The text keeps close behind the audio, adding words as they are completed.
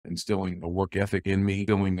instilling a work ethic in me,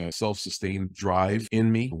 instilling a self-sustained drive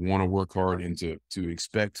in me, to want to work hard and to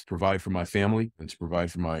expect, provide for my family and to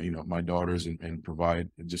provide for my, my daughters and provide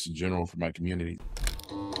just in general for my community.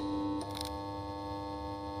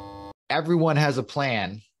 Everyone has a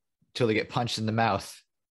plan till they get punched in the mouth.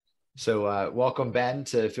 So welcome, Ben,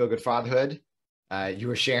 to Feel Good Fatherhood. You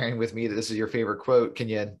were sharing with me that this is your favorite quote. Can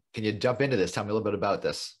you jump into this? Tell me a little bit about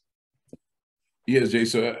this. Yes, Jay.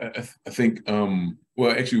 So I think,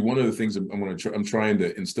 well, actually, one of the things I'm trying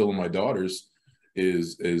to instill in my daughters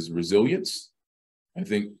is resilience. I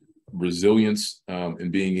think resilience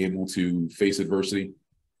and being able to face adversity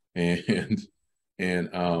and take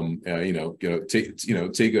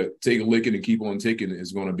a licking and keep on taking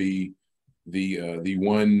is going to be the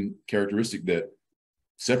one characteristic that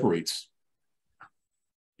separates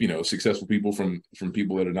successful people from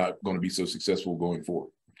people that are not going to be so successful going forward.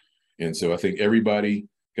 And so I think everybody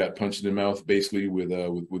got punched in the mouth basically with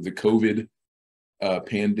the COVID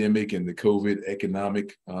pandemic and the COVID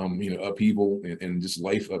economic upheaval and just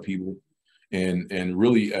life upheaval, and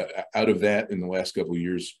really out of that in the last couple of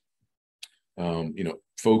years,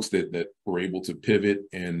 folks that were able to pivot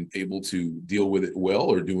and able to deal with it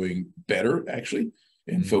well are doing better actually,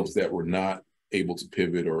 and folks that were not able to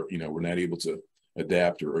pivot or were not able to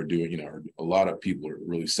adapt or doing a lot of people are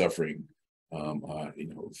really suffering.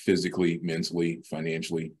 Physically, mentally,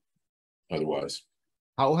 financially, otherwise.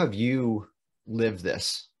 How have you lived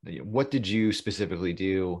this? What did you specifically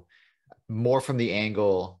do, more from the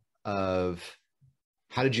angle of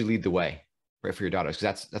how did you lead the way, right, for your daughters?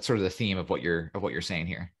 Because that's sort of the theme of what you're saying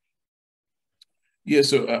here. Yeah,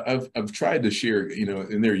 so I've tried to share,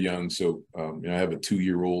 and they're young, so I have a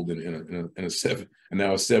 2-year-old and a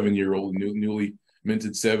 7-year-old, newly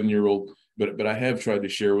minted 7-year-old. But I have tried to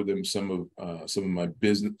share with them some of my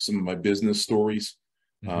business stories,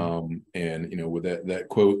 and with that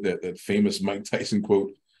quote, that famous Mike Tyson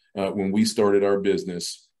quote, when we started our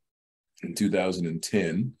business in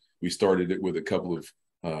 2010, we started it with a couple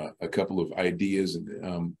of ideas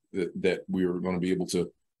that we were going to be able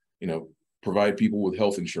to provide people with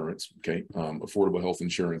health insurance, affordable health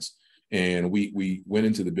insurance, and we went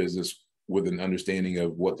into the business with an understanding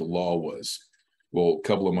of what the law was. Well, a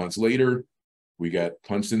couple of months later, we got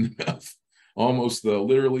punched in the mouth, almost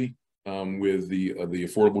literally, with the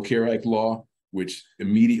Affordable Care Act law, which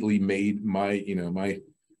immediately made my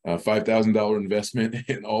 $5,000 investment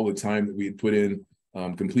and all the time that we had put in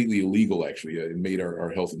completely illegal. Actually, it made our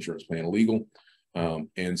health insurance plan illegal,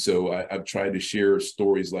 and so I've tried to share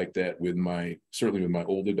stories like that certainly with my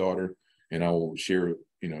older daughter, and I will share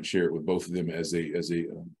it with both of them as they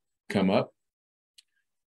come up,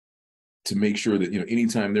 to make sure that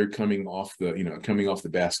anytime they're coming off the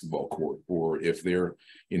basketball court, or if they're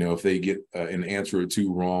if they get an answer or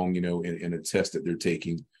two wrong in a test that they're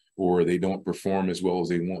taking, or they don't perform as well as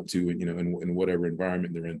they want to in whatever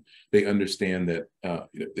environment they're in, they understand that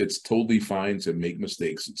it's totally fine to make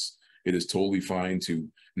mistakes. It is totally fine to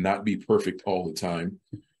not be perfect all the time,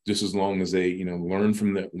 just as long as they learn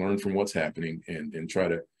from what's happening and try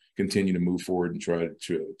to continue to move forward and try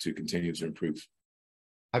to continue to improve.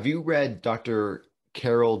 Have you read Dr.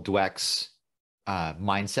 Carol Dweck's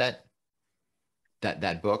Mindset?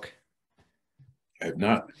 That book? I have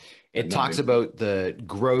not. It talks about the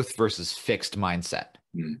growth versus fixed mindset.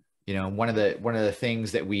 One of the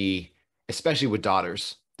things that we, especially with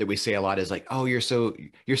daughters, that we say a lot is like, oh, you're so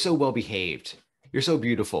well behaved, you're so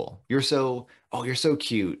beautiful, you're so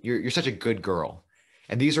cute, you're such a good girl,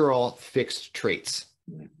 and these are all fixed traits,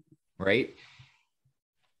 right?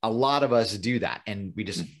 A lot of us do that, and we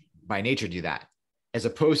just by nature do that, as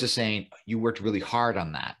opposed to saying you worked really hard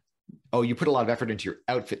on that. Oh, you put a lot of effort into your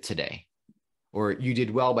outfit today, or you did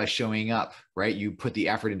well by showing up, right? You put the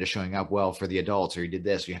effort into showing up well for the adults, or you did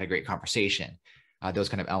this, you had a great conversation, those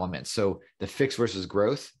kind of elements. So the fix versus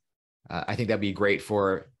growth, I think that'd be great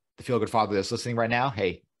for the Feel Good Father that's listening right now.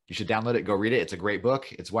 Hey, you should download it, go read it. It's a great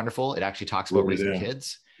book. It's wonderful. It actually talks about raising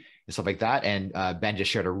kids and stuff like that. And Ben just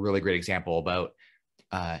shared a really great example about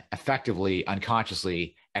effectively,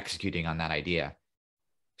 unconsciously executing on that idea.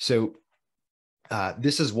 So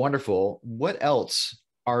this is wonderful. What else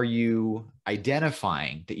are you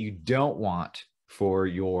identifying that you don't want for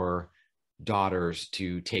your daughters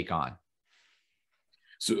to take on?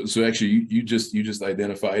 So actually, you just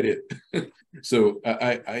identified it. So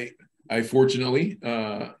I fortunately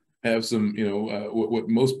have some what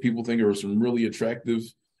most people think are some really attractive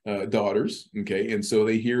daughters. Okay, and so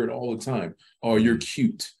they hear it all the time. Oh, you're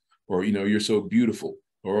cute, or you're so beautiful,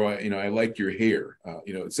 or I like your hair,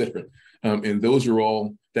 etc. And those are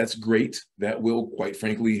all, that's great. That will, quite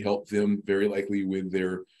frankly, help them very likely with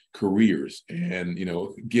their careers and,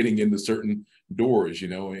 getting into certain doors,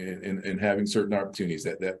 and having certain opportunities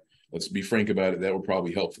that let's be frank about it, that will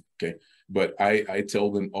probably help. Okay. But I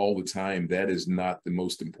tell them all the time, that is not the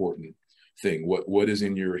most important thing. What is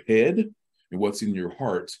in your head and what's in your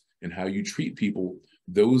heart and how you treat people,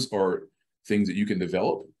 those are things that you can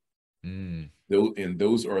develop.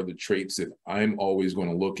 Those are the traits that I'm always going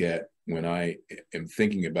to look at when I am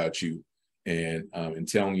thinking about you and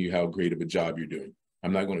telling you how great of a job you're doing.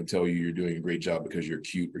 I'm not going to tell you you're doing a great job because you're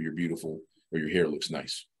cute or you're beautiful or your hair looks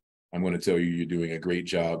nice. I'm going to tell you you're doing a great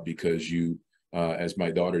job because you, as my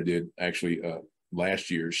daughter did actually last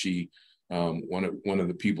year, she one of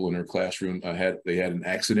the people in her classroom had an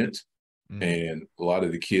accident, and a lot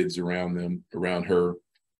of the kids around her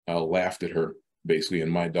laughed at her basically,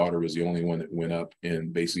 and my daughter was the only one that went up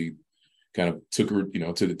and basically kind of took her,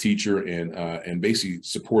 to the teacher and basically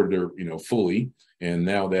supported her, fully. And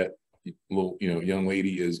now that little, young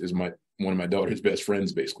lady is one of my daughter's best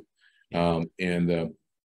friends, basically. And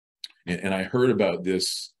I heard about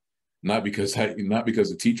this not because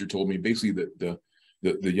the teacher told me. Basically,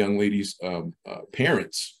 the young lady's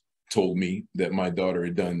parents told me that my daughter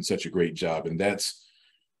had done such a great job, and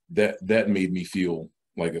that made me feel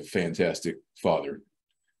like a fantastic father,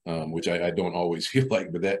 which I don't always feel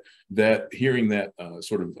like. But that hearing that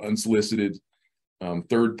sort of unsolicited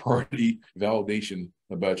third party validation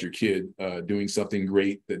about your kid doing something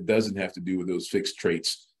great that doesn't have to do with those fixed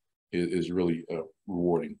traits is really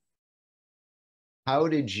rewarding. How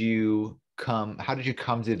did you come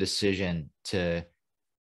to the decision to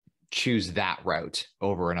choose that route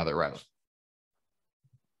over another route?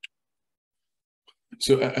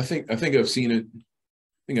 So I think I've seen it. I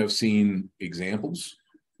think I've seen examples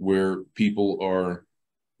where people are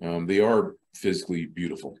they are physically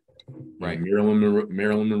beautiful. Right.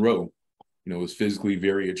 Marilyn Monroe, was physically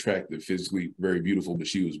very attractive, physically very beautiful, but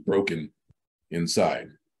she was broken inside,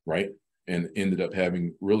 right? And ended up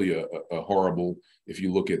having really a horrible, if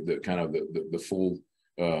you look at the kind of the full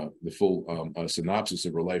synopsis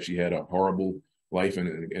of her life, she had a horrible life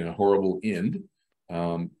and a horrible end,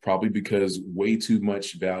 probably because way too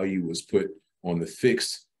much value was put on the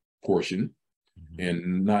fixed portion,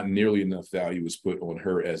 and not nearly enough value was put on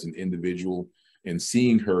her as an individual, and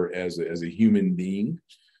seeing her as a human being,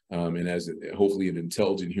 and as hopefully an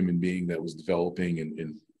intelligent human being that was developing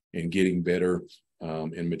and getting better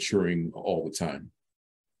and maturing all the time.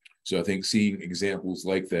 So I think seeing examples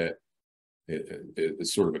like that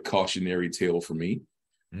is sort of a cautionary tale for me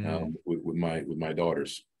with my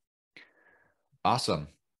daughters. Awesome.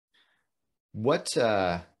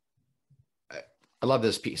 I love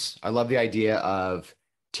this piece. I love the idea of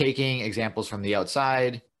taking examples from the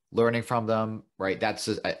outside, learning from them, right? That's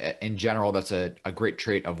in general, that's a great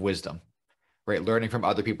trait of wisdom, right? Learning from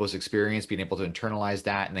other people's experience, being able to internalize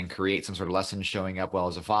that and then create some sort of lesson showing up well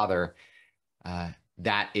as a father.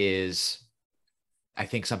 That is, I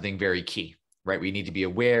think, something very key, right? We need to be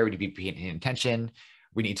aware, we need to be paying attention.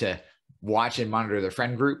 We need to watch and monitor their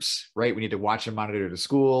friend groups, right? We need to watch and monitor the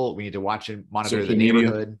school. We need to watch and monitor the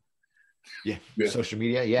neighborhood. Yeah. Social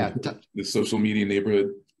media. Yeah. The social media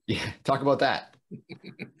neighborhood. Yeah. Talk about that.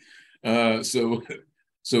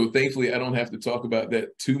 So thankfully I don't have to talk about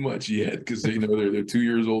that too much yet, because they're 2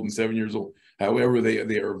 years old and 7 years old. However,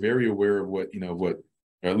 they are very aware of what,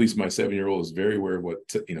 or at least my 7-year-old is very aware of what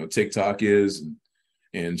TikTok is,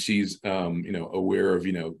 and she's aware of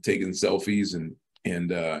taking selfies and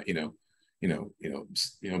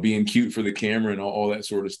being cute for the camera and all that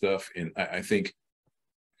sort of stuff. And I think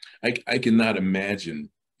I cannot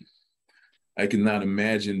imagine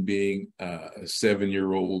being a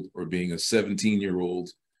 7-year-old or being a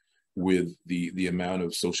 17-year-old with the amount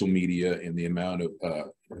of social media and the amount of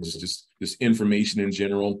just information in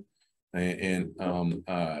general, and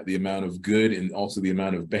the amount of good and also the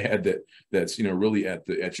amount of bad that's really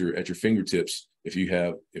at your fingertips if you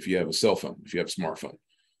have a cell phone, if you have a smartphone.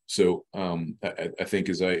 So I think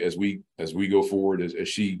as we go forward, as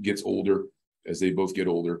she gets older, as they both get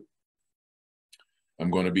older,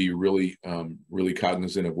 I'm going to be really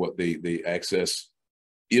cognizant of what they access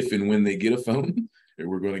if and when they get a phone. And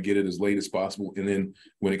we're going to get it as late as possible. And then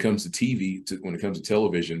when it comes to TV, when it comes to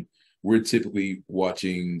television, we're typically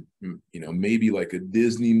watching, maybe like a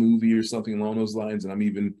Disney movie or something along those lines. And I'm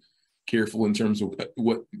even careful in terms of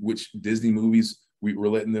which Disney movies we're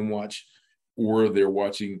letting them watch, or they're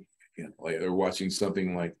watching, they're watching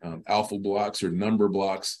something like Alpha Blocks or Number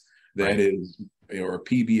Blocks. That is, or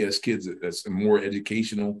PBS Kids. That's more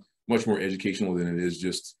educational, much more educational than it is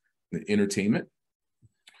just the entertainment.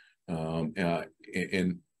 And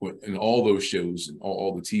all those shows and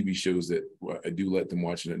all the TV shows that I do let them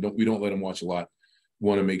watch, and we don't let them watch a lot,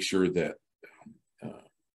 want to make sure that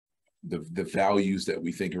the values that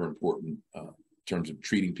we think are important in terms of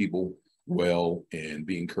treating people well and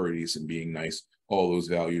being courteous and being nice, all those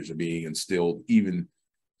values are being instilled even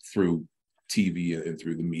through TV and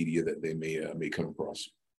through the media that they may come across.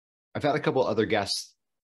 I've had a couple other guests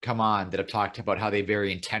come on that have talked about how they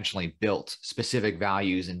very intentionally built specific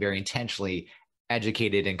values and very intentionally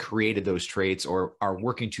educated and created those traits, or are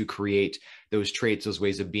working to create those traits, those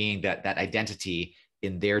ways of being, that identity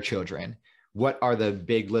in their children. What are the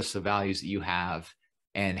big lists of values that you have,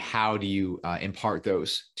 and how do you impart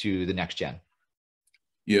those to the next gen?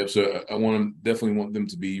 Yeah, so I definitely want them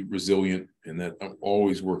to be resilient, and that I'm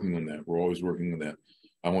always working on that. We're always working on that.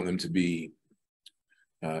 I want them to be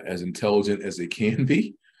as intelligent as they can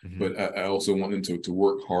be, but I also want them to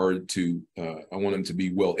work hard I want them to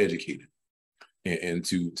be well educated, and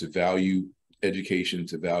to value education,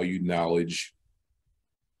 to value knowledge,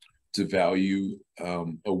 to value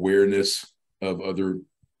awareness of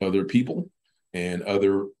other people and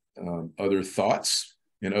other thoughts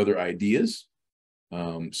and other ideas,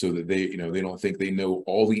 so that they don't think they know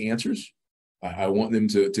all the answers. I want them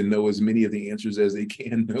to know as many of the answers as they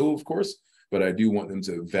can know, of course, but I do want them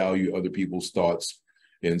to value other people's thoughts.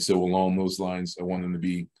 And so along those lines, I want them to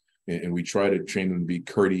be, and we try to train them to be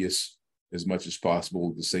courteous as much as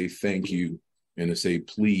possible, to say thank you and to say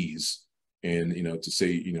please, and to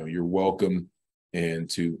say you're welcome, and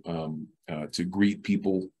to greet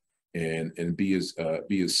people, and be as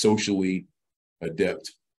socially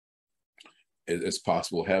adept as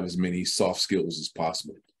possible, have as many soft skills as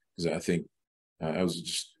possible. Because I think I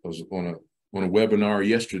was on a webinar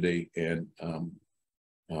yesterday, and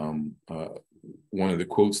one of the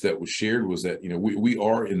quotes that was shared was that we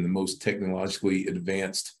are in the most technologically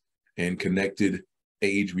advanced and connected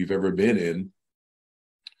age we've ever been in,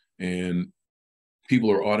 and people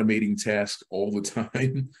are automating tasks all the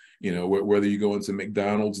time. Whether you go into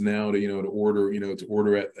McDonald's now to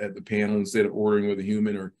order at the panel instead of ordering with a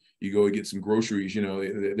human, or you go and get some groceries.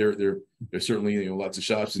 There's certainly lots of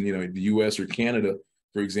shops in the U.S. or Canada,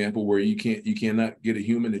 for example, where you cannot get a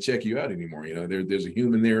human to check you out anymore. There's a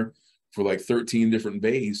human there for like 13 different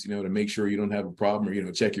bays, to make sure you don't have a problem,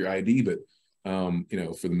 or check your ID. But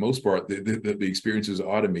for the most part, the experience is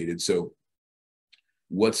automated. So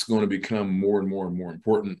what's going to become more and more and more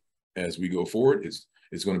important as we go forward is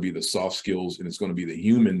it's going to be the soft skills, and it's going to be the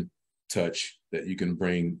human touch that you can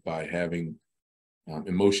bring by having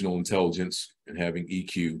emotional intelligence, and having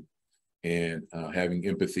EQ, and having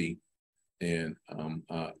empathy, and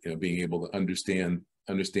being able to understand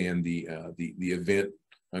the event,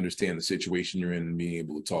 understand the situation you're in, and being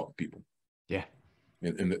able to talk to people. Yeah,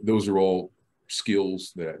 and those are all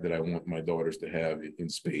skills that I want my daughters to have in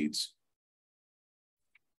spades.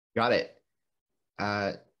 Got it.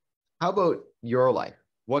 How about your life?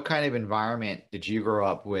 What kind of environment did you grow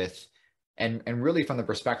up with? And really from the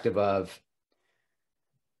perspective of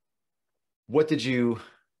how did you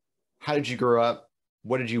grow up?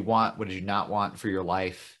 What did you want? What did you not want for your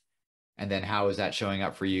life? And then how is that showing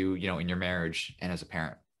up for you, in your marriage and as a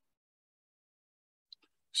parent?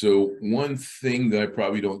 So one thing that I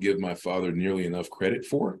probably don't give my father nearly enough credit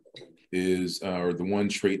for is, or the one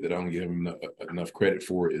trait that I don't give him enough credit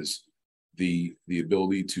for, is the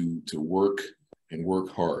ability to work and work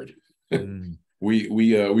hard.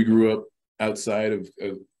 We grew up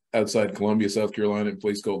outside Columbia, South Carolina, in a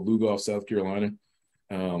place called Lugoff, South Carolina.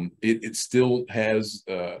 It still has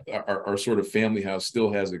our sort of family house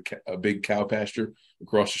still has a big cow pasture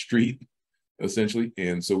across the street, essentially.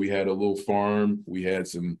 And so we had a little farm. We had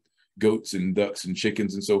some goats and ducks and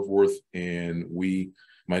chickens and so forth. And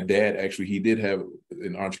my dad, actually, he did have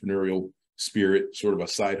an entrepreneurial spirit, sort of a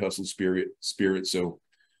side hustle spirit. So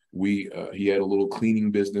he had a little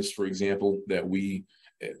cleaning business, for example, that me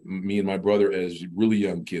and my brother, as really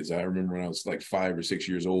young kids, I remember when I was like 5 or 6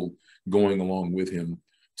 years old, going along with him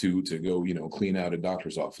to go, clean out a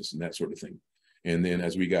doctor's office and that sort of thing. And then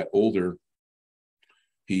as we got older,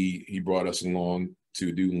 he brought us along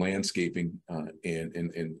to do landscaping and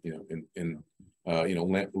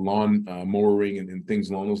lawn mowing and things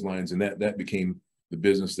along those lines. And that became the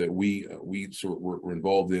business that we sort of were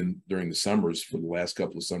involved in during the summers, for the last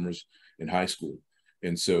couple of summers in high school.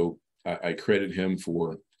 And so I credit him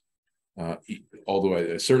for, although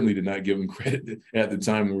I certainly did not give him credit at the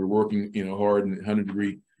time when we were working, hard in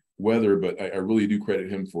 100-degree weather, but I really do credit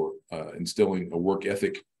him for instilling a work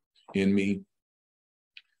ethic in me,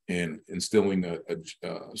 and instilling a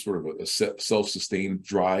sort of a self-sustained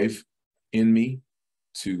drive in me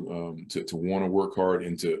to want to work hard,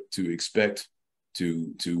 and to expect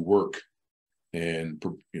to work and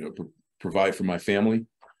provide for my family,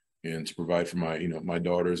 and to provide for my, my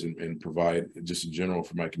daughters, and provide just in general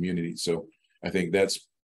for my community. So I think that's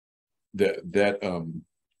that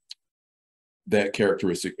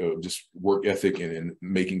characteristic of just work ethic and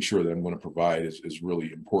making sure that I'm going to provide is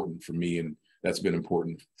really important for me. And that's been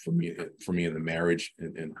important for me in the marriage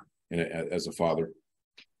and as a father.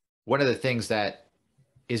 One of the things that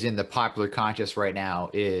is in the popular conscious right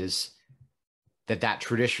now is that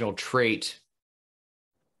traditional trait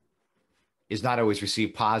is not always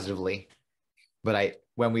received positively. But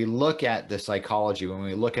when we look at the psychology, when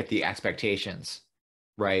we look at the expectations,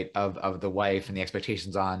 right, of the wife and the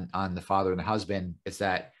expectations on the father and the husband, it's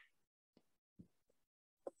that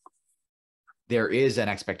there is an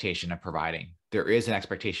expectation of providing. There is an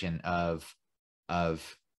expectation of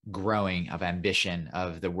growing, of ambition,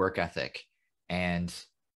 of the work ethic. And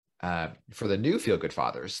for the new Feel Good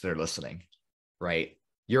fathers that are listening, right,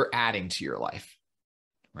 you're adding to your life,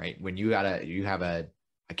 right? When you have a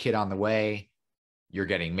kid on the way, you're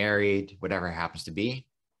getting married, whatever it happens to be,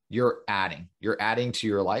 you're adding to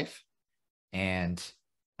your life. And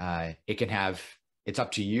it's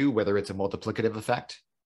up to you whether it's a multiplicative effect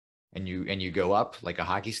and you go up like a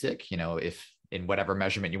hockey stick, if in whatever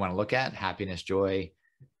measurement you want to look at, happiness, joy,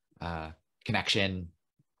 connection,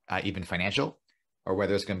 even financial, or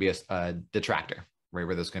whether it's going to be a detractor, right?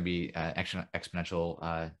 Where there's going to be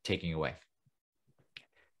exponential taking away.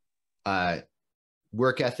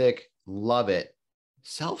 Work ethic, love it.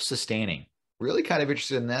 Self-sustaining, really kind of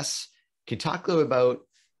interested in this. Can you talk a little about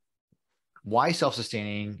why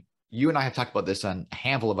self-sustaining? You and I have talked about this on a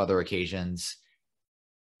handful of other occasions.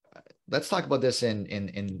 Let's talk about this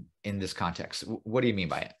in this context. What do you mean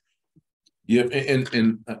by it? Yeah,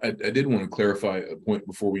 and I did want to clarify a point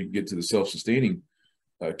before we get to the self-sustaining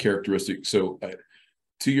characteristic. So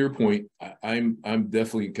to your point, I'm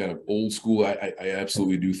definitely kind of old school. I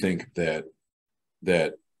absolutely do think that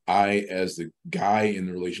I, as the guy in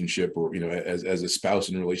the relationship, or as a spouse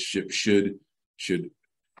in a relationship, should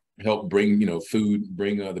help bring food,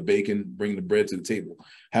 bring the bacon, bring the bread to the table.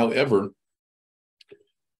 However,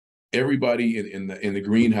 everybody in the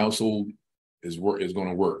Green household is going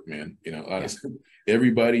to work, man.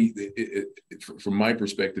 Everybody, from my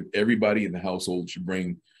perspective, everybody in the household should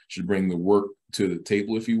bring the work to the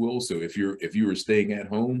table, if you will. So if you were staying at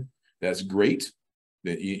home, that's great.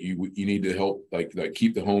 That you need to help like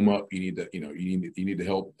keep the home up. You need to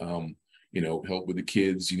help help with the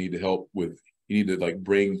kids. You need to like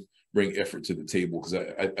bring effort to the table, because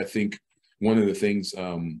I think one of the things,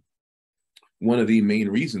 one of the main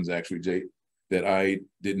reasons actually, Jay, that I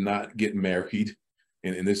did not get married,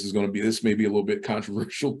 and this may be a little bit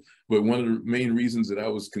controversial, but one of the main reasons that I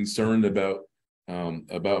was concerned about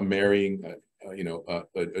marrying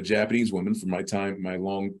a Japanese woman for my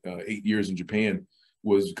long 8 years in Japan,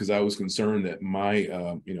 was because I was concerned that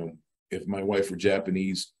if my wife were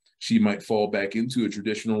Japanese, she might fall back into a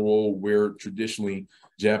traditional role where traditionally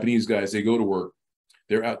Japanese guys, they go to work,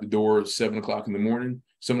 they're out the door 7 o'clock in the morning.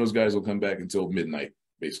 Some of those guys will come back until midnight,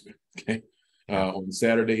 basically. Okay. On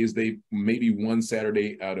Saturdays, they maybe one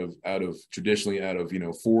Saturday out of traditionally out of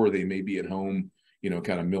 4, they may be at home,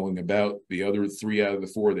 kind of milling about. The other 3 out of the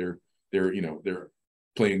 4, they're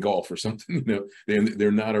playing golf or something.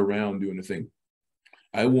 They're not around doing the thing.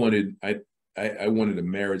 I wanted a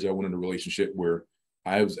marriage. I wanted a relationship where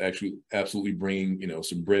I was actually absolutely bringing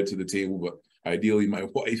some bread to the table, but ideally my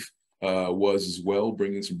wife was as well,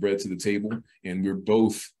 bringing some bread to the table, and we're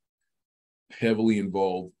both heavily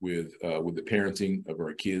involved with the parenting of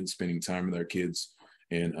our kids, spending time with our kids,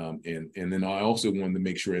 and then I also wanted to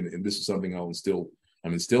make sure, and this is something I'm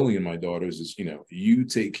instilling in my daughters, is you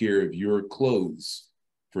take care of your clothes.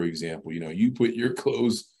 For example, you put your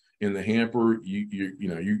clothes in the hamper,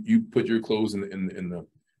 you put your clothes in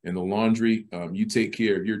the laundry, you take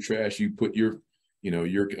care of your trash, you put your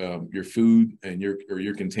food and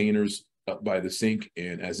your containers up by the sink,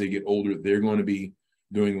 and as they get older, they're going to be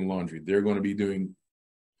doing the laundry, they're going to be doing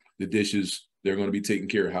the dishes, they're going to be taking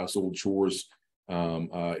care of household chores,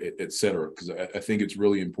 etc. Because I think it's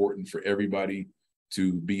really important for everybody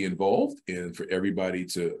to be involved and for everybody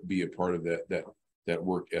to be a part of that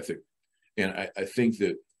work ethic. And I think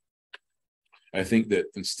that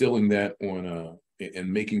instilling that on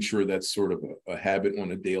and making sure that's sort of a habit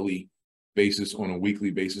on a daily basis, on a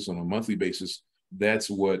weekly basis, on a monthly basis, that's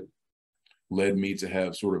what led me to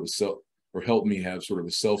have sort of helped me have sort of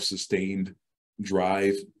a self-sustained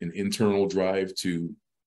drive, an internal drive to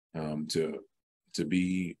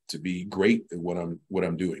be great at what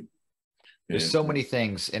I'm doing. There's so many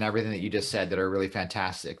things in everything that you just said that are really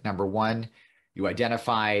fantastic. Number one, you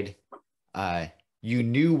identified you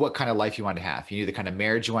knew what kind of life you wanted to have. You knew the kind of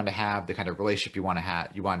marriage you wanted to have, the kind of relationship you wanted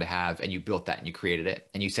to have, and you built that and you created it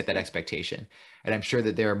and you set that expectation. And I'm sure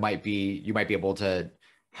that you might be able to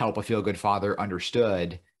help a feel good father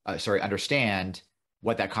understand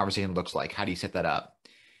what that conversation looks like. How do you set that up?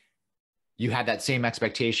 You had that same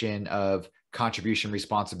expectation of contribution,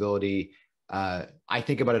 responsibility. I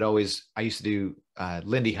think about it always. I used to do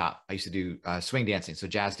Lindy Hop. I used to do swing dancing, so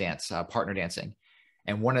jazz dance, partner dancing.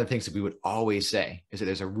 And one of the things that we would always say is that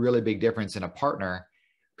there's a really big difference in a partner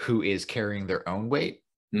who is carrying their own weight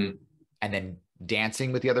and then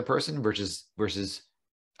dancing with the other person versus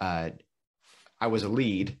I was a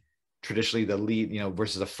lead, traditionally the lead,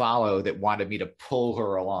 versus a follow that wanted me to pull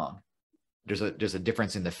her along. There's a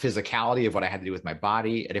difference in the physicality of what I had to do with my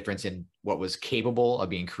body, a difference in what was capable of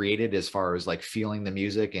being created as far as like feeling the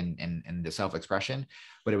music and the self-expression.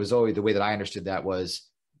 But it was always, the way that I understood that was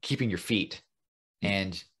keeping your feet.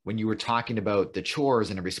 And when you were talking about the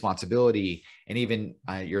chores and the responsibility and even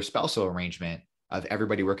your spousal arrangement of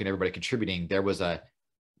everybody working, everybody contributing, there was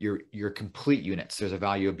your complete units. There's a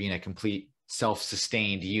value of being a complete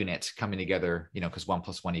self-sustained unit coming together, because 1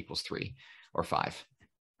 + 1 = 3 or 5,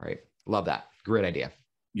 right? Love that. Great idea.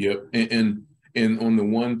 Yep. And on the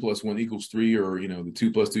 1 + 1 = 3, or, the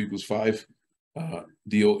 2 + 2 = 5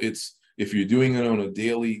 deal, it's, if you're doing it on a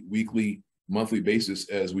daily, weekly, monthly basis,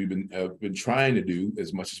 as we've been trying to do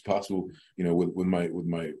as much as possible, with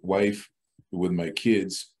my wife, with my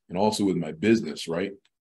kids, and also with my business, right?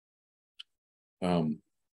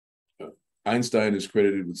 Einstein is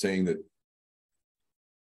credited with saying that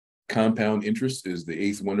compound interest is the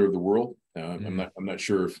 8th wonder of the world. I'm not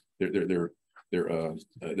sure if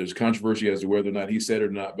there's controversy as to whether or not he said it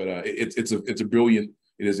or not, but it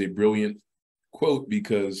is a brilliant quote,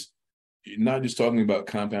 because you're not just talking about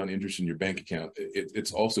compound interest in your bank account.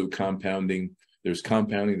 It's also compounding. There's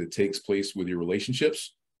compounding that takes place with your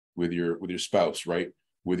relationships, with your spouse, right?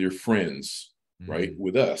 With your friends, right?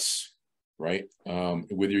 With us, right?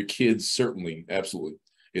 With your kids, certainly, absolutely.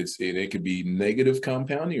 It could be negative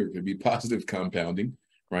compounding, or it could be positive compounding,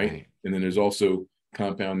 right? And then there's also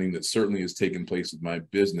compounding that certainly has taken place with my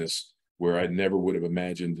business, where I never would have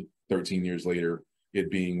imagined 13 years later it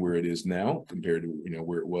being where it is now, compared to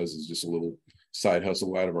where it was as just a little side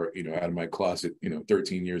hustle out of my closet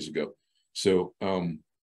 13 years ago. So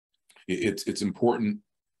it's important,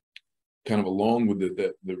 kind of along with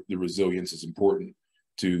the resilience, is important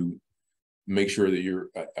to make sure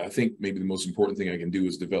that I think maybe the most important thing I can do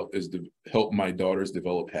is help my daughters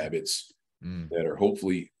develop habits that are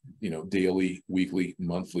hopefully daily, weekly,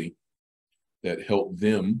 monthly, that help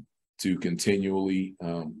them to continually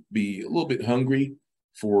be a little bit hungry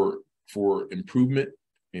for improvement,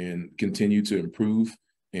 and continue to improve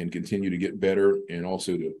and continue to get better, and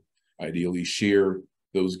also to ideally share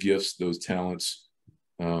those gifts, those talents,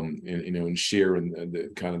 and share in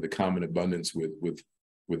the kind of the common abundance with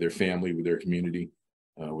their family, with their community,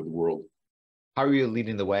 with the world. How are you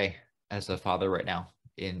leading the way as a father right now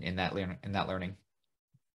in that learning?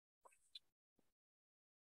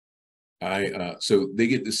 So they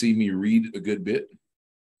get to see me read a good bit.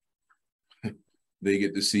 They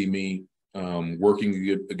get to see me working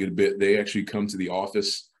a good bit. They actually come to the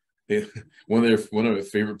office. One of their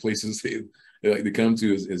favorite places they like to come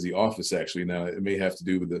to is the office. Actually, now it may have to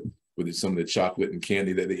do with some of the chocolate and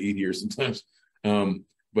candy that they eat here sometimes.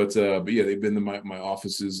 But yeah, they've been to my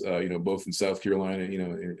offices, both in South Carolina,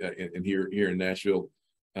 and here in Nashville,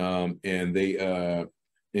 and they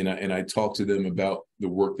and I talk to them about the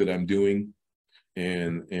work that I'm doing,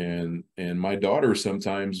 and my daughter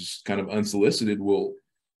sometimes, kind of unsolicited, will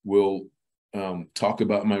talk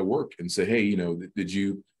about my work and say, hey, did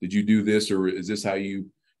you do this, or is this how you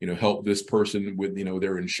help this person with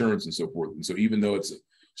their insurance and so forth. And so even though it's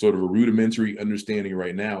sort of a rudimentary understanding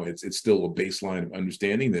right now, it's still a baseline of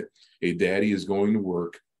understanding that a daddy is going to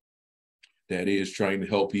work, daddy is trying to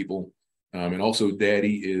help people, and also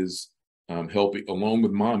daddy is helping along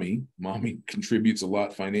with mommy. Mommy contributes a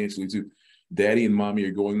lot financially too. Daddy and mommy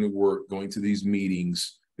are going to work, going to these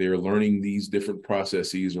meetings. They are learning these different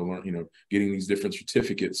processes, or getting these different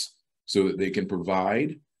certificates, so that they can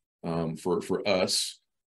provide for us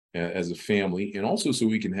as a family, and also so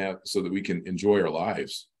that we can enjoy our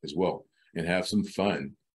lives as well, and have some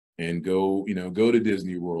fun, and go to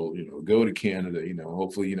Disney World, go to Canada,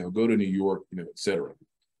 hopefully go to New York, etc.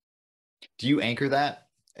 Do you anchor that?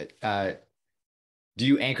 Do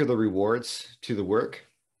you anchor the rewards to the work?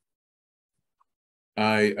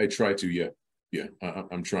 I try to, yeah.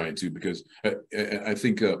 I'm trying to, because I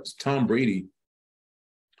think Tom Brady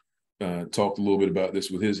talked a little bit about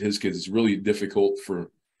this with his kids. It's really difficult for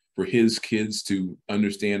his kids to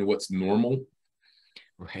understand what's normal,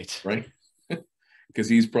 Right. right? Because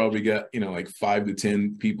he's probably got, like 5 to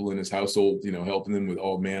 10 people in his household, helping them with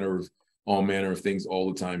all manner of things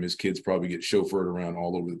all the time. His kids probably get chauffeured around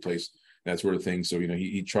all over the place, that sort of thing. So,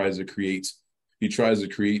 he tries to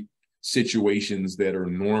create situations that are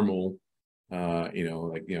normal, like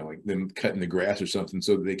them cutting the grass or something,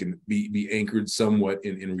 so that they can be anchored somewhat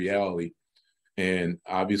in reality. And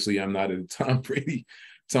obviously I'm not at a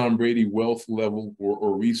Tom Brady wealth level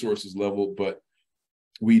or resources level, but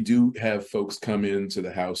we do have folks come into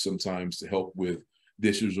the house sometimes to help with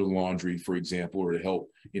dishes or laundry, for example, or to help,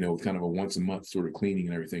 with kind of a once a month sort of cleaning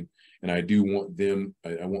and everything. And I do want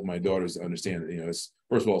I want my daughters to understand that, it's,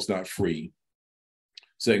 first of all, it's not free.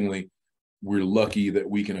 Secondly, we're lucky that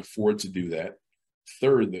we can afford to do that.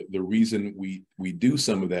 Third, the reason we do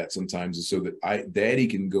some of that sometimes is so that daddy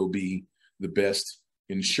can go be the best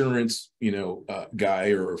insurance, guy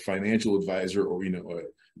or financial advisor or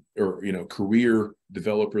career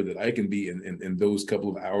developer that I can be in those couple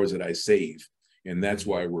of hours that I save. And that's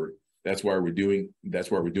why we're doing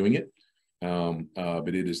it.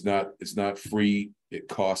 But it's not free. It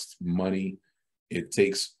costs money. It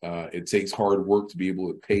takes hard work to be able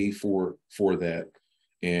to pay for that.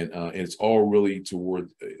 And it's all really for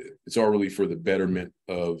the betterment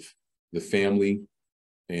of the family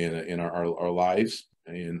and our lives.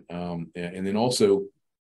 And then also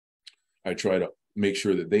I try to make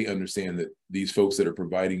sure that they understand that these folks that are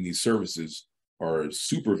providing these services are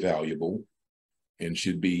super valuable and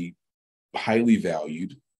should be highly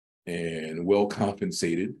valued and well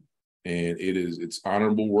compensated. And it's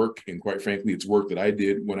honorable work. And quite frankly, it's work that I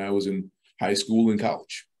did when I was in high school and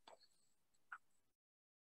college.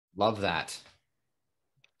 Love that.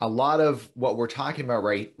 A lot of what we're talking about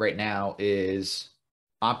right now is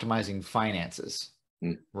optimizing finances,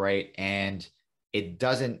 right? And I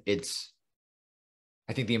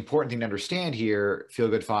think the important thing to understand here, Feel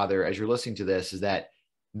Good Father, as you're listening to this, is that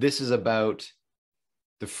this is about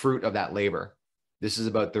the fruit of that labor. This is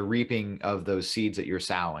about the reaping of those seeds that you're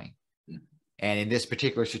sowing. And in this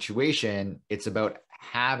particular situation, it's about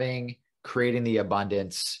creating the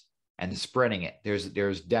abundance and spreading it.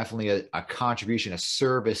 There's definitely a contribution, a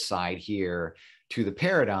service side here to the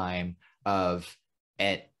paradigm of,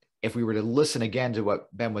 and if we were to listen again to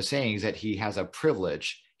what Ben was saying, is that he has a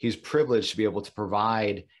privilege. He's privileged to be able to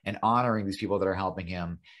provide and honoring these people that are helping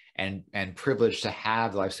him, and privileged to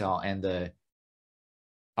have the lifestyle and the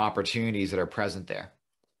opportunities that are present there.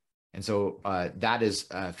 And so that is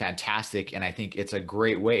fantastic. And I think it's a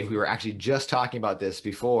great way. We were actually just talking about this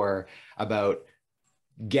before, about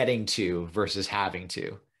getting to versus having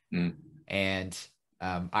to. And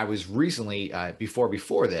I was recently,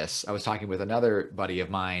 before this, I was talking with another buddy of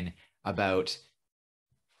mine about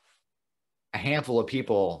a handful of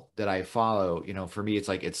people that I follow. For me, it's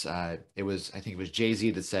like, I think it was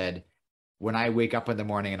Jay-Z that said, when I wake up in the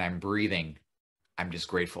morning and I'm breathing, I'm just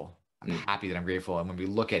grateful. I'm happy that I'm grateful. And when we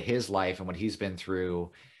look at his life and what he's been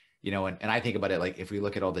through, and I think about it, like, if we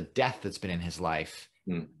look at all the death that's been in his life,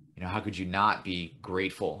 how could you not be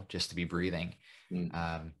grateful just to be breathing?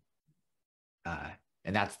 And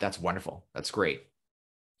that's wonderful. That's great.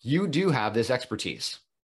 You do have this expertise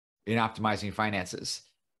in optimizing finances.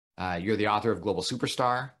 You're the author of Global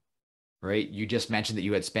Superstar, right? You just mentioned that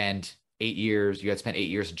you had spent 8 years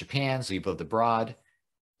in Japan, so you've lived abroad.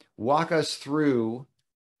 Walk us through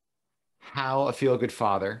how a Feel Good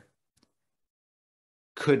Father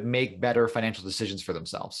could make better financial decisions for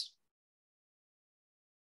themselves.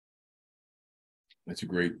 That's a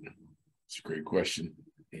great question.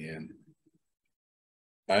 And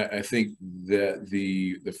I think that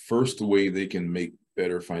the first way they can make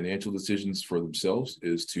better financial decisions for themselves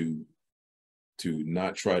is to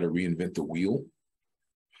not try to reinvent the wheel.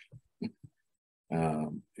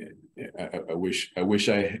 I wish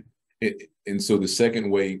and so the second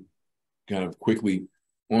way, kind of quickly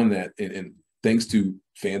on that, and thanks to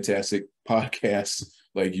fantastic podcasts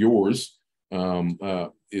like yours,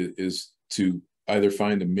 is to either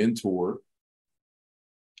find a mentor,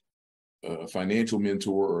 a financial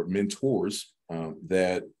mentor, or mentors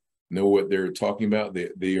that know what they're talking about.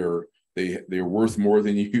 They're worth more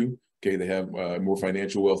than you. Okay, they have more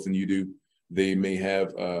financial wealth than you do. They may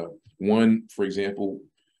have one, for example,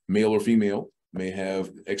 male or female, may have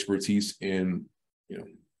expertise in,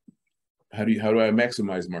 how do I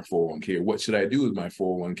maximize my 401k, or what should I do with my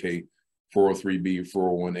 401k, 403b,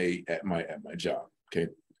 401a at my job? Okay.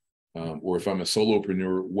 Or if I'm a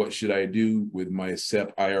solopreneur, what should I do with my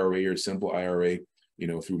SEP IRA or simple IRA,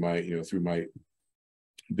 through my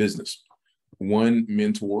business? One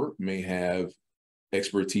mentor may have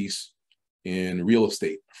expertise in real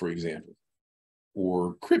estate, for example,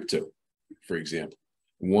 or crypto, for example.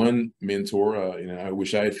 one mentor, I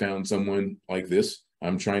wish I had found someone like this.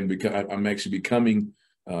 I'm trying to become, I'm actually becoming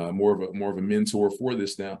more of a mentor for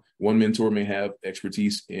this now. One mentor may have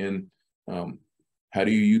expertise in how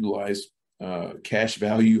do you utilize cash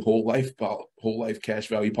value, whole life cash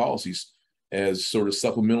value policies as sort of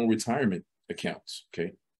supplemental retirement accounts,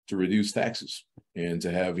 okay, to reduce taxes and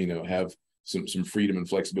to have, have some freedom and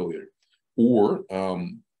flexibility there. Or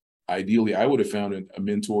ideally, I would have found a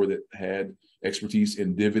mentor that had expertise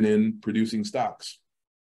in dividend producing stocks.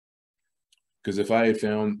 Because if I had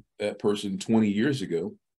found that person 20 years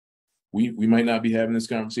ago, we might not be having this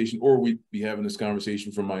conversation, or we'd be having this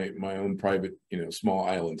conversation from my own private, small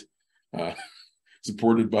island,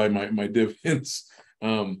 supported by my dividends.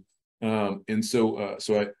 And so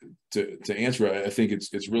to answer, I think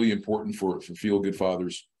it's really important for feel good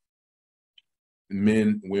fathers,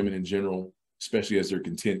 men, women in general, especially as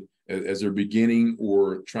they're beginning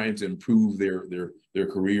or trying to improve their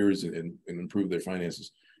careers and improve their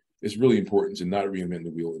finances. It's really important to not reinvent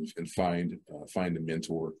the wheel and find a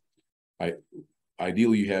mentor.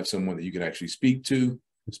 Ideally, you have someone that you can actually speak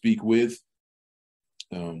with,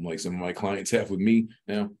 like some of my clients have with me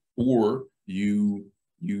now, or you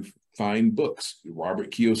find books,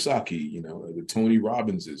 Robert Kiyosaki, the Tony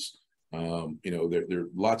Robbinses, there are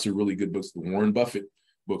lots of really good books. The Warren Buffett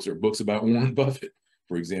books are books about Warren Buffett,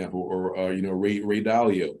 for example, or Ray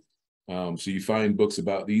Dalio. So you find books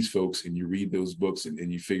about these folks and you read those books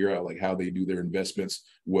and you figure out like how they do their investments,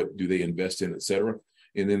 what do they invest in, et cetera.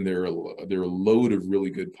 And then there are a load of really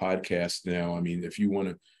good podcasts now. I mean, if you want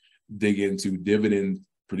to dig into dividend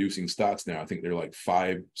producing stocks now, I think there are like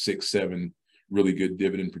 5, 6, 7 really good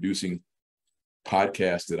dividend producing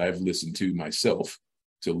podcasts that I've listened to myself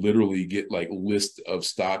to literally get like list of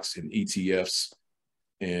stocks and ETFs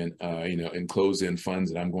and and closed-end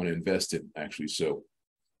funds that I'm going to invest in actually. So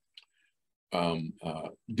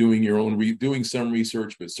doing some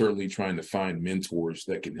research, but certainly trying to find mentors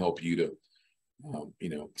that can help you to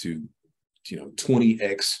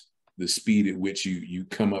 20x the speed at which you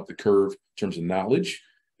come up the curve in terms of knowledge,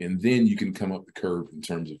 and then you can come up the curve in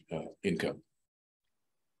terms of income.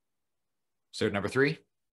 So number 3.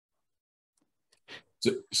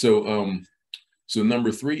 So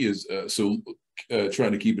number 3 is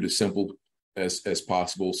trying to keep it as simple as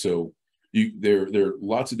possible. So there are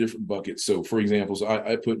lots of different buckets. So for example,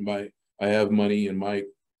 I have money in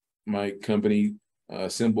my company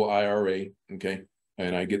simple IRA, okay,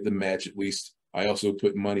 and I get the match at least. I also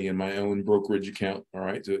put money in my own brokerage account, all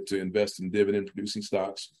right, to invest in dividend producing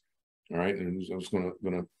stocks, all right. And I was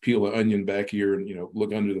gonna peel the onion back here and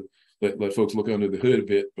look under let folks look under the hood a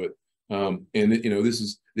bit, but and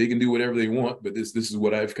they can do whatever they want, but this is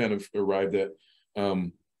what I've kind of arrived at.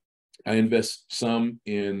 I invest some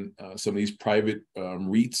in some of these private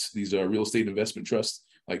REITs, these are real estate investment trusts,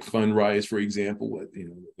 like Fundrise, for example.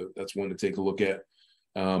 That's one to take a look at.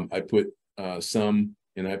 I put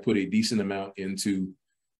I put a decent amount into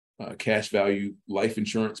cash value life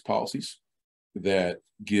insurance policies that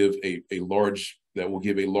will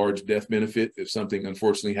give a large death benefit if something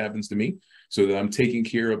unfortunately happens to me, so that I'm taking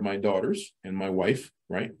care of my daughters and my wife,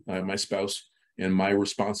 right, my spouse, and my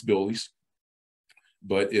responsibilities.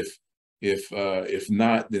 But if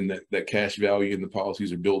not, then that cash value in the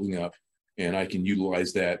policies are building up, and I can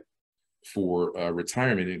utilize that for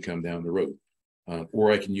retirement income down the road,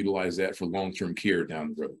 or I can utilize that for long-term care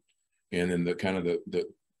down the road. And then the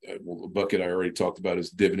bucket I already talked about is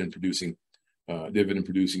dividend producing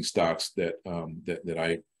stocks that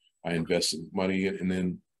I invest in money in. And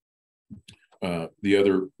then the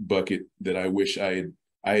other bucket that I wish I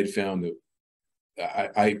had found that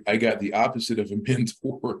I got the opposite of a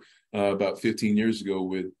mentor about 15 years ago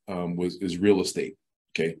with is real estate.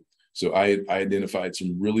 Okay, so I identified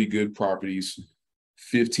some really good properties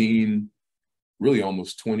 15, really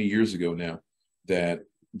almost 20 years ago now that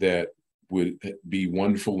would be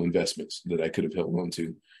wonderful investments that I could have held on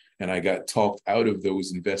to. And I got talked out of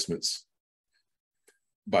those investments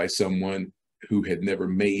by someone who had never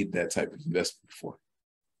made that type of investment before.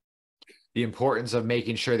 The importance of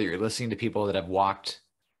making sure that you're listening to people that have walked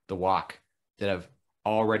the walk, that have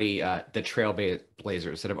already, the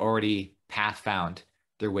trailblazers that have already path found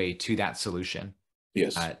their way to that solution.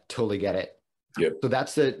 Yes. Totally get it. Yep. So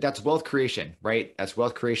that's wealth creation, right? That's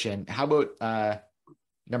wealth creation. How about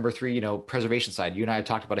number 3, preservation side? You and I have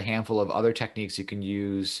talked about a handful of other techniques you can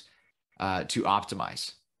use to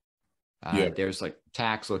optimize. There's like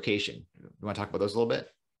tax, location. You want to talk about those a little bit?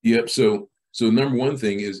 Yep. So number one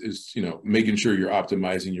thing is making sure you're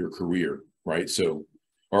optimizing your career, right? So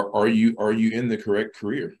are you in the correct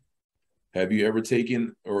career? Have you ever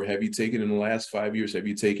taken, or have you taken in the last 5 years, have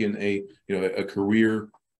you taken a career,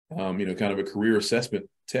 kind of a career assessment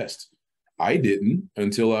test? I didn't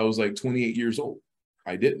until I was like 28 years old.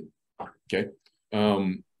 I didn't. Okay.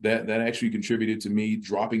 That actually contributed to me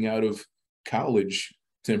dropping out of college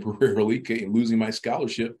temporarily, okay, and losing my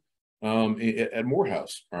scholarship at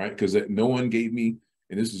Morehouse. All right. Because no one gave me,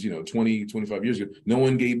 and this is, 20, 25 years ago, no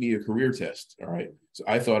one gave me a career test. All right. So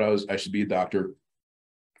I thought I should be a doctor.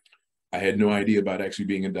 I had no idea about actually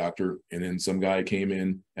being a doctor. And then some guy came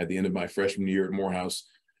in at the end of my freshman year at Morehouse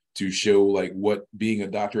to show like what being a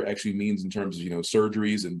doctor actually means in terms of,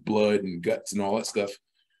 surgeries and blood and guts and all that stuff.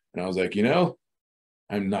 And I was like,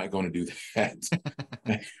 I'm not going to do that.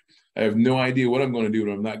 I have no idea what I'm going to do,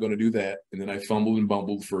 but I'm not going to do that. And then I fumbled and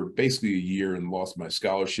bumbled for basically a year and lost my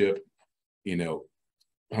scholarship,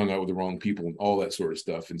 hung out with the wrong people and all that sort of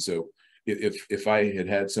stuff. And so if I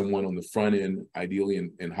had someone on the front end, ideally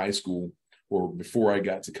in high school or before I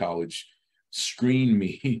got to college, screen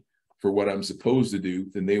me for what I'm supposed to do,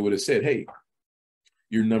 then they would have said, hey,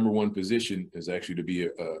 your number one position is actually to be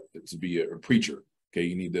a preacher. Okay,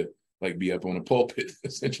 you need to like be up on a pulpit,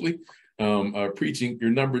 essentially, preaching. Your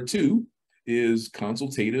number two is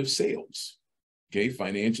consultative sales. Okay,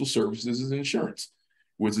 financial services and insurance,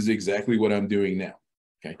 which is exactly what I'm doing now.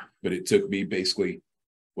 Okay, but it took me basically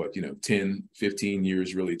 10, 15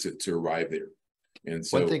 years really to arrive there. And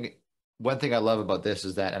so one thing I love about this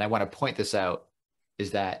is that, and I want to point this out,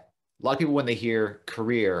 is that a lot of people, when they hear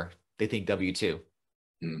career, they think W-2.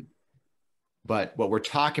 But what we're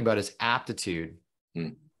talking about is aptitude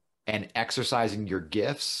and exercising your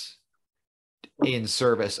gifts in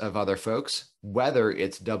service of other folks, whether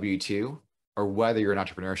it's W-2 or whether you're in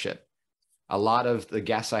entrepreneurship. A lot of the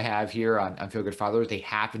guests I have here on Feel Good Fatherhood, they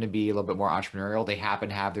happen to be a little bit more entrepreneurial. They happen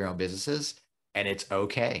to have their own businesses, and it's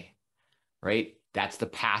okay, right? That's the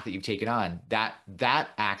path that you've taken on. That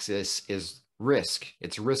axis is risk.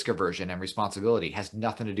 It's risk aversion and responsibility. It has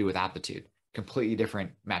nothing to do with aptitude. Completely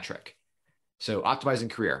different metric. So optimizing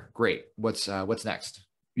career, great. What's next?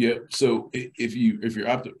 Yeah. So if you've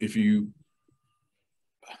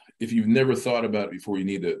never thought about it before, you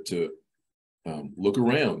need to look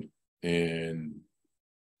around and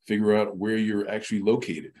figure out where you're actually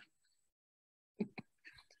located.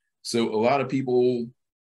 So a lot of people,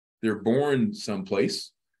 they're born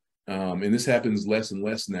someplace. And this happens less and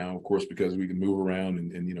less now, of course, because we can move around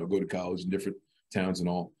and go to college in different towns and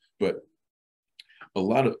all. But a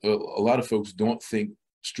lot of folks don't think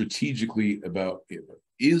strategically about,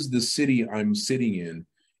 is the city I'm sitting in,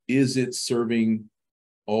 is it serving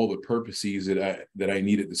all the purposes that I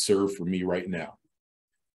need it to serve for me right now?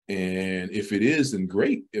 And if it is, then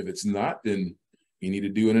great. If it's not, then you need to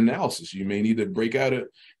do an analysis. You may need to break out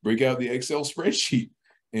the Excel spreadsheet,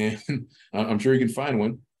 and I'm sure you can find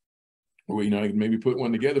one. Or I can maybe put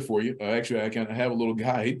one together for you. Actually, I kind of have a little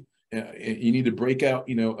guide. You need to break out,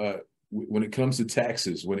 when it comes to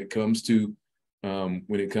taxes, when it comes to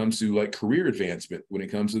like career advancement, when it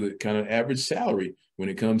comes to the kind of average salary, when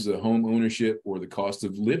it comes to home ownership or the cost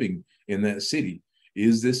of living in that city.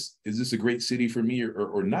 Is this a great city for me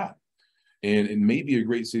or not? And it may be a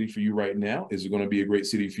great city for you right now. Is it going to be a great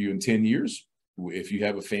city for you in 10 years? If you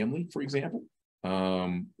have a family, for example,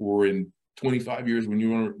 or in 25 years when you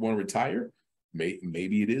want to retire?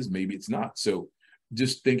 Maybe it is, maybe it's not. So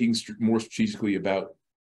just thinking more strategically about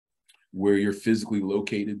where you're physically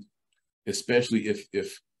located, especially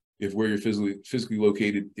if where you're physically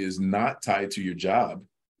located is not tied to your job,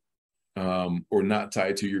 or not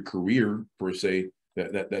tied to your career per se,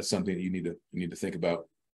 that's something that you need to think about,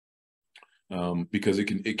 because it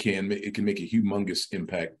can make a humongous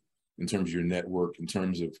impact in terms of your network, in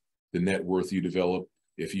terms of the net worth you develop.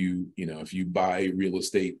 If you buy real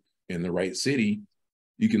estate in the right city,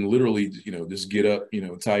 you can literally just get up,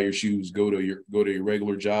 tie your shoes, go to your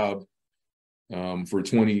regular job for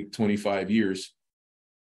 20, 25 years,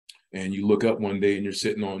 and you look up one day and you're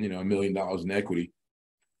sitting on $1 million in equity,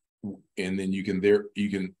 and then you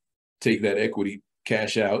can take that equity,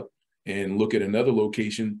 cash out, and look at another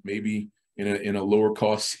location, maybe in a lower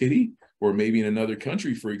cost city, or maybe in another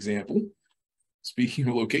country, for example. Speaking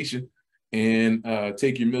of location, and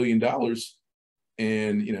take your $1 million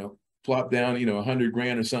and plop down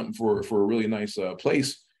 $100,000 or something for a really nice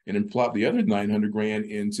place, and then plop the other $900,000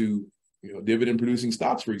 into dividend producing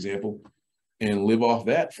stocks, for example, and live off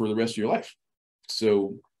that for the rest of your life.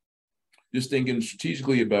 So just thinking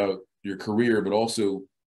strategically about your career, but also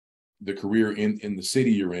the career in the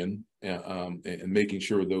city you're in, and making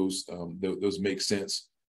sure those make sense,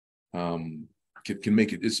 can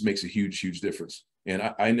make it. This makes a huge difference.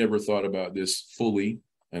 And I never thought about this fully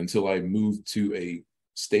until I moved to a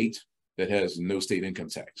state that has no state income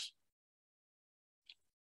tax.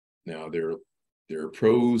 Now, there are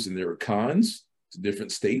pros and there are cons to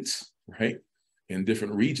different states, right, and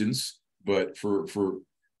different regions. But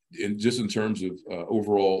just in terms of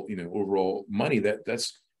overall money,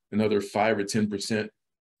 that's another 5 or 10%,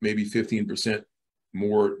 maybe 15%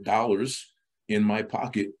 more dollars in my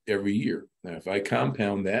pocket every year. Now, if I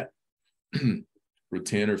compound that for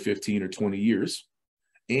 10 or 15 or 20 years,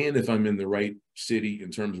 and if I'm in the right city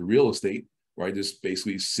in terms of real estate, where I just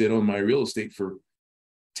basically sit on my real estate for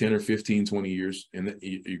 10 or 15, 20 years, and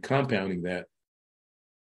you're compounding that,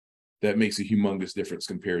 that makes a humongous difference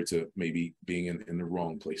compared to maybe being in the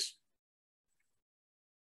wrong place.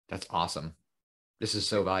 That's awesome. This is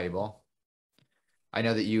so valuable. I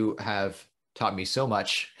know that you have taught me so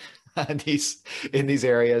much in these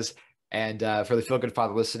areas. And for the Feel Good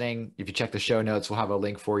Father listening, if you check the show notes, we'll have a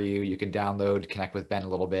link for you. You can download, connect with Ben a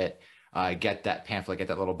little bit, get that pamphlet, get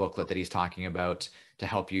that little booklet that he's talking about to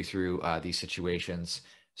help you through these situations.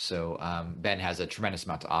 So Ben has a tremendous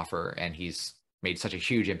amount to offer, and he's made such a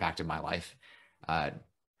huge impact in my life.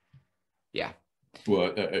 Yeah.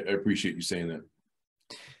 Well, I appreciate you saying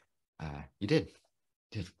that. You did.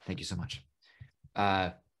 Thank you so much.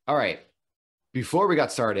 All right. Before we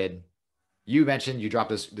got started, you mentioned you dropped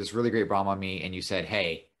this really great bomb on me, and you said,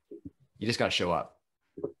 "Hey, you just got to show up."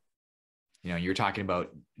 You know, you're talking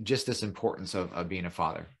about just this importance of being a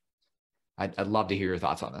father. I'd love to hear your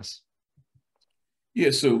thoughts on this.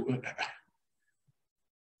 Yeah. So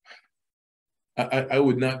I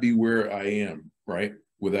would not be where I am, right,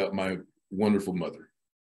 without my wonderful mother.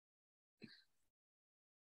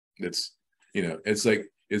 It's, it's like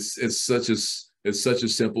it's such a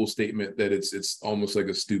simple statement that it's almost like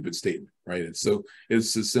a stupid statement, right? It's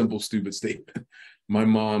a simple, stupid statement. My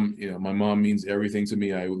mom means everything to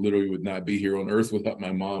me. I literally would not be here on earth without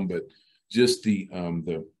my mom. But just the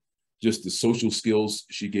social skills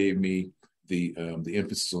she gave me, the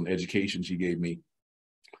emphasis on education she gave me,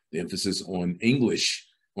 the emphasis on English,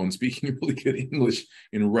 on speaking really good English,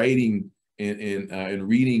 and writing and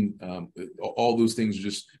reading, all those things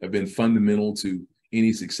just have been fundamental to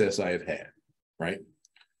any success I have had, right?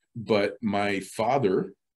 But my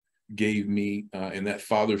father gave me, my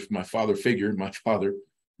father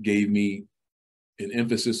gave me an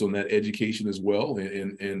emphasis on that education as well,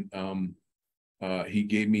 and he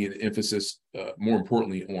gave me an emphasis, more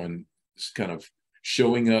importantly, on kind of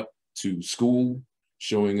showing up to school,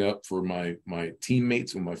 showing up for my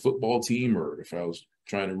teammates on my football team, or if I was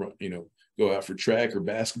trying to run, go out for track or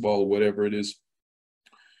basketball or whatever it is.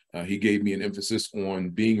 He gave me an emphasis on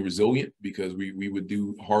being resilient, because we would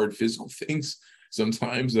do hard physical things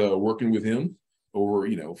sometimes, working with him over,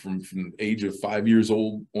 from the age of 5 years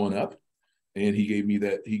old on up. And he gave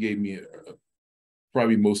me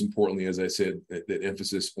probably most importantly, as I said, that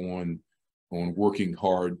emphasis on working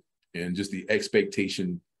hard, and just the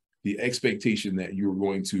expectation that you're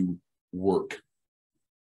going to work.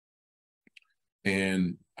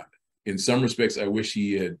 And in some respects, I wish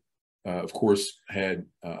he had, of course, had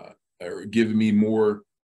given more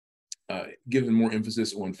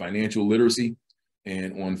emphasis on financial literacy,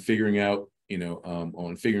 and on figuring out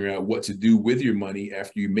what to do with your money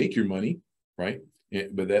after you make your money, right?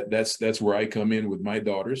 But that's where I come in with my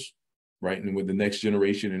daughters, right, and with the next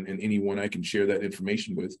generation, and anyone I can share that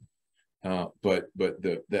information with. But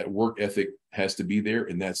that work ethic has to be there,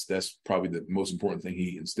 and that's probably the most important thing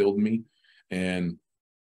he instilled in me. And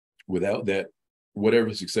without that,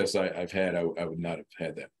 whatever success I've had, I would not have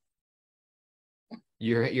had that.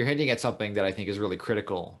 You're hinting at something that I think is really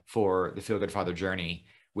critical for the Feel Good Father journey,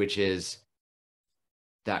 which is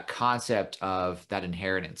that concept of that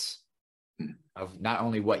inheritance, of not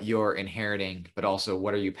only what you're inheriting, but also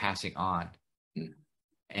what are you passing on.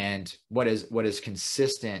 And what is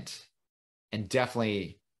consistent and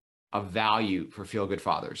definitely of value for Feel Good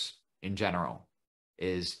Fathers in general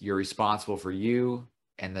is you're responsible for you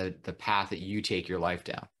and the path that you take your life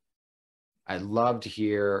down. I'd love to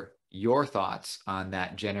hear your thoughts on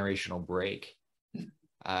that generational break,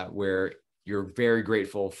 where you're very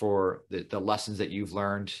grateful for the lessons that you've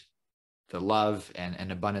learned. The love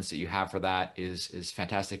and abundance that you have for that is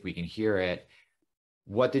fantastic. We can hear it.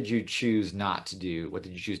 What did you choose not to do? What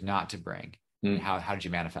did you choose not to bring? And how did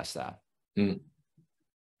you manifest that? And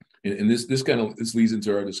this leads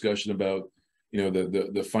into our discussion about,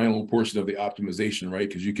 the final portion of the optimization, right?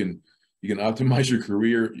 Because you can optimize your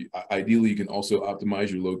career. Ideally, you can also optimize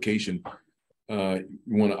your location. You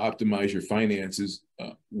want to optimize your finances.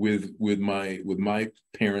 With my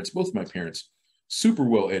parents, both my parents, super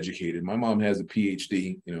well educated. My mom has a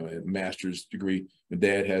PhD, a master's degree. My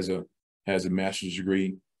dad has a master's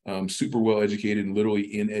degree. super well educated and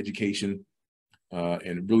literally in education,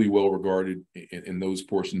 and really well regarded in those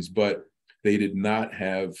portions, but they did not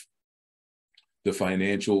have the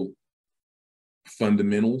financial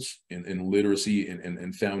fundamentals and literacy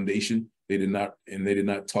and foundation. They did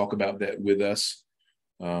not talk about that with us,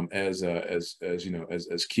 as you know,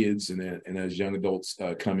 as kids and as young adults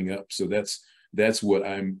coming up. So that's what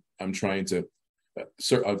I'm trying to.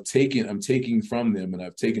 So I'm taking from them, and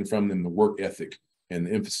I've taken from them the work ethic and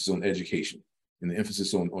the emphasis on education and the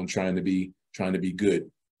emphasis on trying to be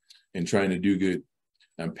good and trying to do good.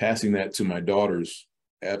 I'm passing that to my daughters,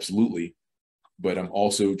 absolutely, but I'm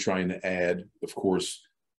also trying to add, of course,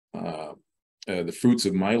 the fruits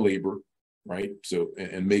of my labor, right? So,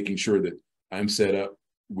 and making sure that I'm set up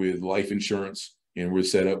with life insurance and we're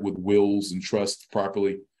set up with wills and trusts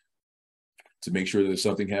properly to make sure that if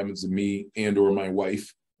something happens to me and or my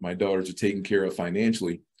wife, my daughters are taken care of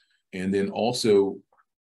financially. And then also,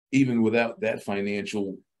 even without that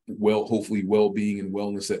financial, hopefully well-being and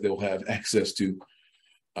wellness that they'll have access to,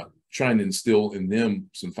 trying to instill in them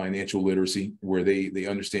some financial literacy where they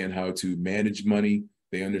understand how to manage money,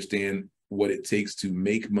 they understand what it takes to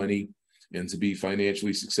make money and to be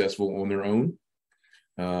financially successful on their own,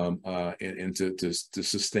 and to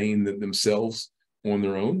sustain themselves on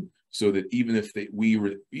their own, so that even if we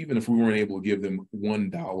weren't able to give them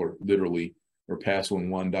 $1 literally or pass on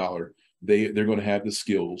 $1, they're going to have the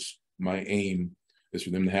skills. My aim is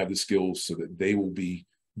for them to have the skills so that they will be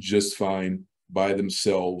just fine by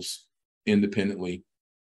themselves, independently,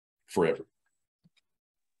 forever.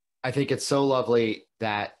 I think it's so lovely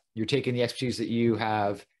that you're taking the expertise that you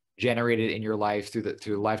have generated in your life through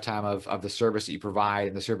the lifetime of the service that you provide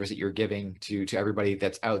and the service that you're giving to everybody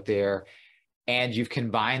that's out there. And you've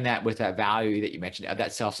combined that with that value that you mentioned, of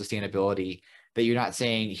that self-sustainability, that you're not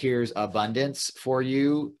saying here's abundance for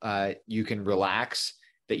you, you can relax,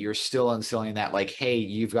 that you're still instilling that, like, hey,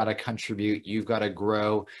 you've got to contribute, you've got to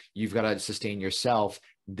grow, you've got to sustain yourself.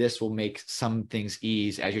 This will make some things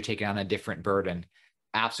ease as you're taking on a different burden.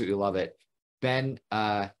 Absolutely love it. Ben,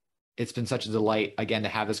 it's been such a delight, again, to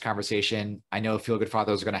have this conversation. I know Feel Good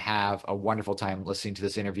Fathers are going to have a wonderful time listening to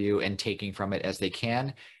this interview and taking from it as they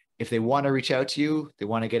can. If they want to reach out to you, they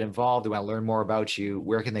want to get involved, they want to learn more about you,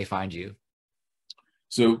 where can they find you?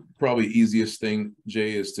 So probably easiest thing,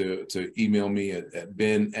 Jay, is to email me at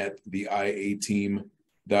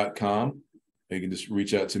ben@theiateam.com. You can just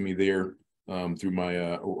reach out to me there, through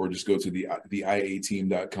my, or just go to the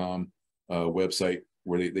theiateam.com website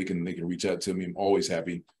where they can reach out to me. I'm always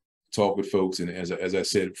happy to talk with folks. And as I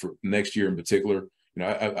said, for next year in particular, you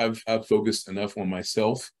know, I've focused enough on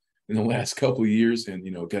myself in the last couple of years, and,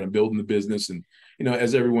 you know, kind of building the business, and, you know,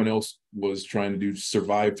 as everyone else was trying to do,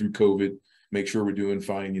 survive through COVID, make sure we're doing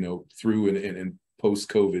fine, you know, through and post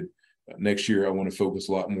COVID. Next year, I want to focus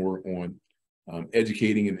a lot more on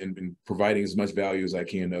educating and providing as much value as I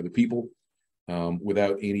can to other people,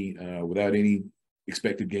 without any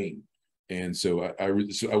expected gain. And so I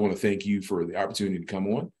want to thank you for the opportunity to come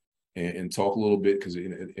on and talk a little bit, because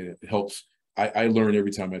it helps. I learn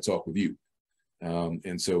every time I talk with you.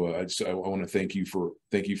 And so I want to thank you for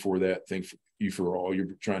that. Thank you for all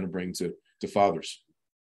you're trying to bring to fathers.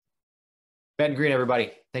 Ben Green,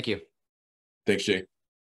 everybody. Thank you. Thanks, Jay.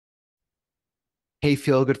 Hey,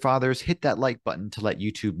 Feel Good Fathers, hit that like button to let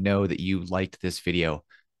YouTube know that you liked this video.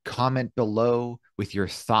 Comment below with your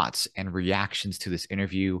thoughts and reactions to this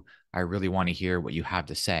interview. I really want to hear what you have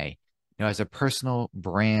to say. Now, as a personal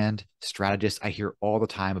brand strategist, I hear all the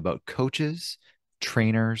time about coaches,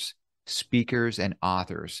 trainers, speakers, and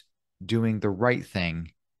authors doing the right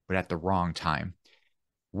thing, but at the wrong time.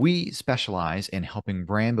 We specialize in helping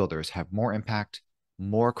brand builders have more impact,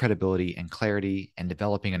 more credibility and clarity, and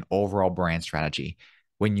developing an overall brand strategy.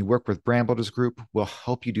 When you work with Brand Builders Group, we'll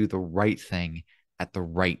help you do the right thing at the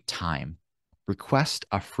right time. Request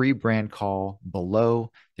a free brand call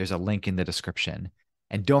below. There's a link in the description.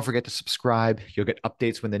 And don't forget to subscribe. You'll get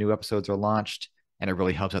updates when the new episodes are launched, and it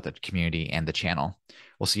really helps out the community and the channel.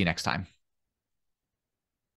 We'll see you next time.